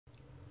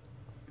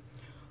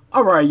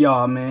Alright,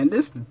 y'all, man.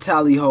 This is the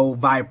Tally-Ho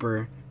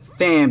Viper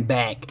fan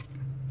back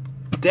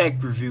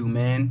deck review,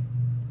 man.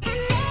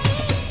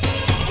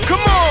 Come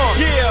on!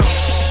 Yeah!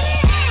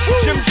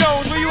 Jim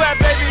Jones, where you at,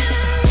 baby?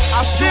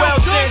 I feel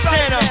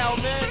Santana. Right now,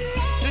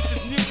 man. This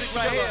is music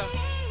right here.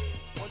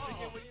 Once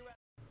again, where you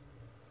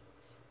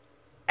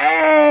at?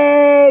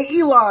 Hey,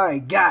 Eli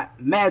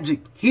got magic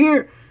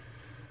here.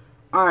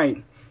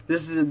 Alright,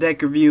 this is a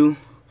deck review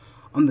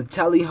on the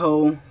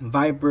Tally-Ho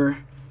Viper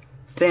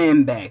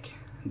fan back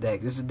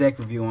deck. This is a deck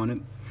review on it.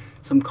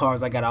 Some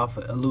cards I got off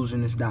of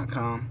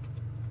illusionist.com.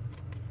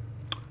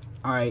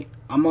 Alright,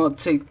 I'm gonna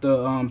take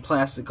the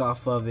plastic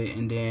off of it,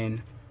 and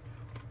then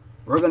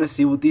we're gonna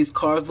see what these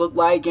cards look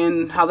like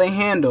and how they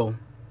handle.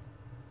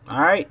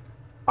 Alright?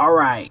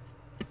 Alright.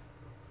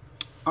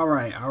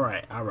 Alright.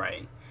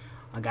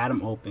 I got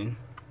them open.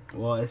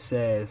 Well, it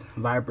says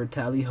Viper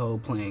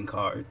Tally-Ho playing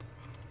cards.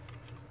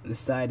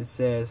 This side it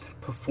says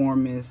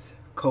Performance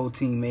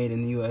Co-Team made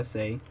in the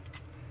USA.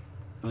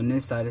 On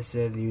this side it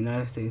says the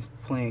United States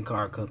Playing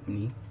Card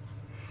Company.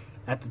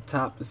 At the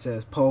top it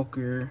says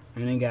Poker,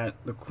 and then got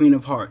the Queen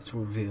of Hearts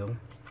reveal.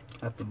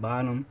 At the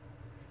bottom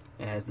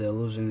it has the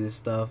illusionist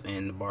stuff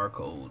and the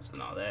barcodes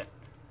and all that.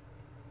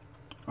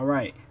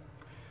 Alright,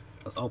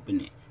 let's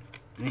open it.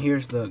 And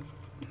here's the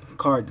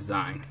card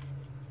design.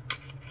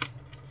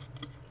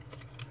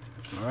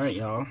 Alright,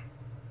 y'all,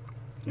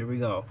 here we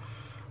go.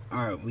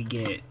 Alright, we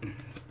get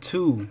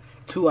two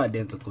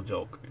identical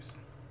jokers.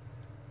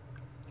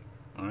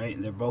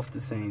 Alright, they're both the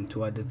same,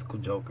 two identical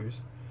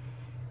jokers.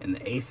 And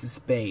the ace of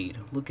spade.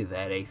 Look at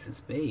that ace of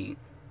spade.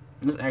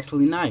 That's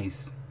actually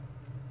nice.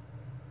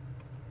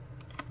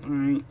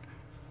 Alright.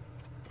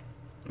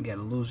 We got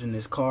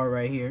illusionist card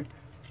right here.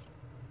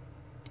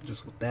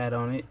 Just with that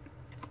on it.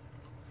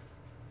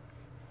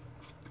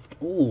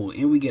 Ooh,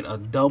 and we get a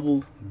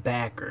double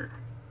backer.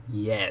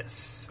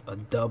 Yes, a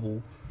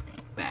double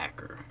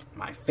backer.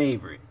 My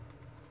favorite.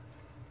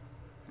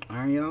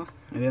 Alright, y'all.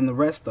 And then the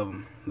rest of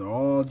them, they're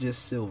all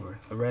just silver.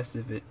 The rest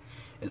of it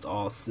is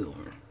all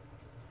silver.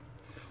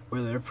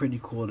 Well, they're pretty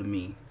cool to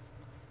me.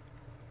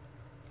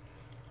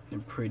 They're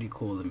pretty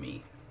cool to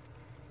me.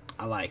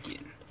 I like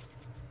it.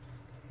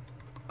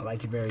 I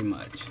like it very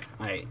much.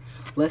 Alright,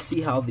 let's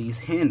see how these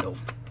handle.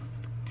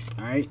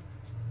 Alright.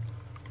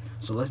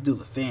 So let's do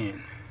the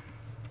fan.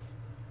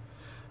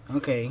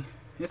 Okay,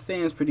 the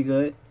fan's pretty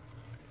good.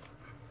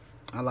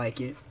 I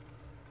like it.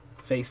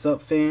 Face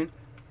up fan.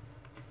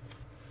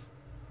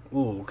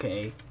 Oh,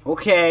 okay.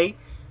 Okay.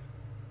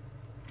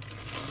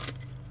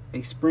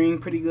 They spring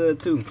pretty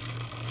good too.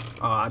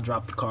 Oh, I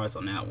dropped the cards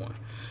on that one.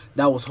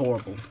 That was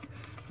horrible.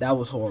 That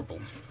was horrible.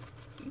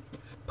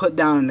 Put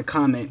down in the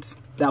comments,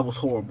 that was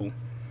horrible.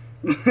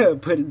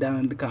 Put it down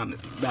in the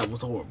comments. That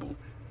was horrible.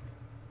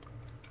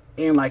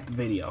 And like the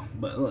video.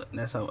 But look,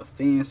 that's how it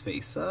fans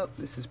face up.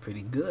 This is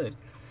pretty good.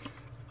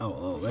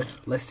 Oh,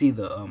 let's see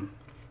the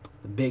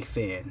big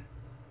fan.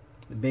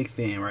 The big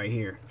fan right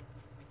here.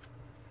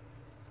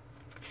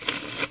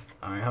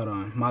 Alright, hold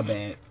on. My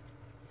bad.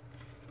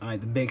 Alright,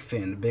 the big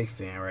fan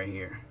right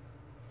here.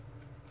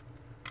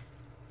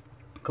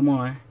 Come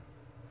on.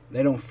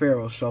 They don't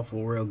Pharaoh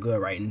shuffle real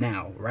good right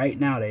now. Right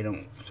now they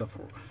don't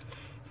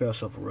Pharaoh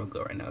shuffle real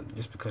good right now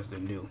just because they're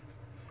new.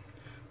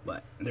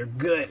 But they're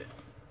good.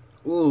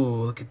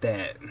 Ooh, look at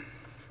that.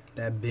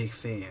 That big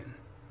fan.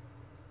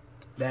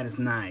 That is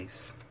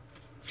nice.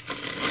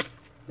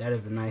 That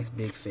is a nice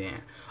big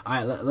fan.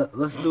 Alright,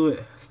 let's do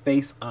it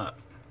face up.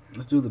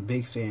 Let's do the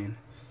big fan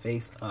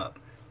face up.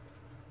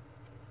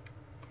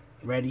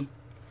 Ready?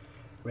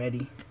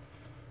 Ready?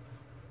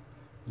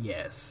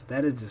 Yes,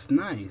 that is just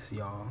nice,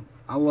 y'all.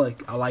 I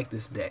like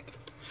this deck.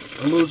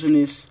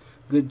 Illusionist,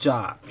 good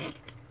job.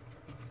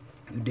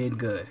 You did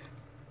good.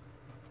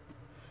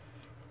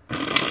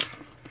 The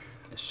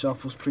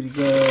shuffle's pretty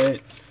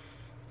good.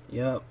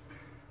 Yep.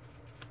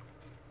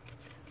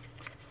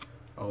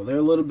 Oh, they're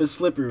a little bit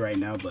slippery right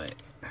now, but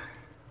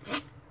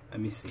let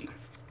me see.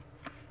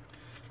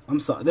 I'm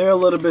sorry, they're a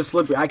little bit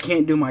slippery. I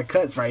can't do my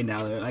cuts right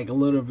now. They're like a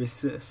little bit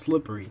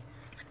slippery.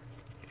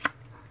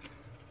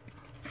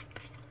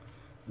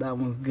 That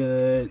one's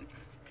good.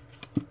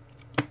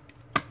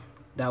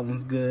 That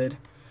one's good.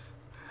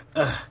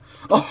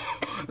 Oh,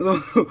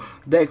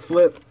 deck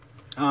flip.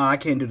 I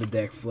can't do the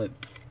deck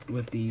flip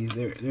with these.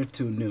 They're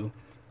too new.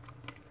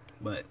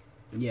 But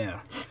yeah.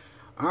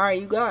 All right,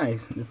 you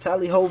guys. The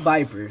Tally-Ho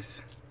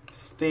Vipers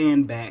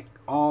fan back,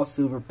 all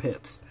silver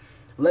pips.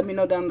 Let me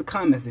know down in the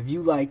comments if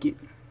you like it.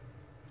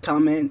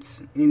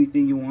 Comments,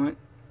 anything you want.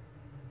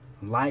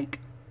 Like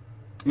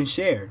and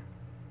share.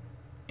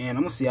 And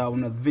I'm gonna see y'all in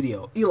another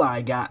video.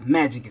 Eli got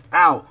magic is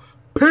out.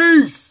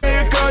 Peace.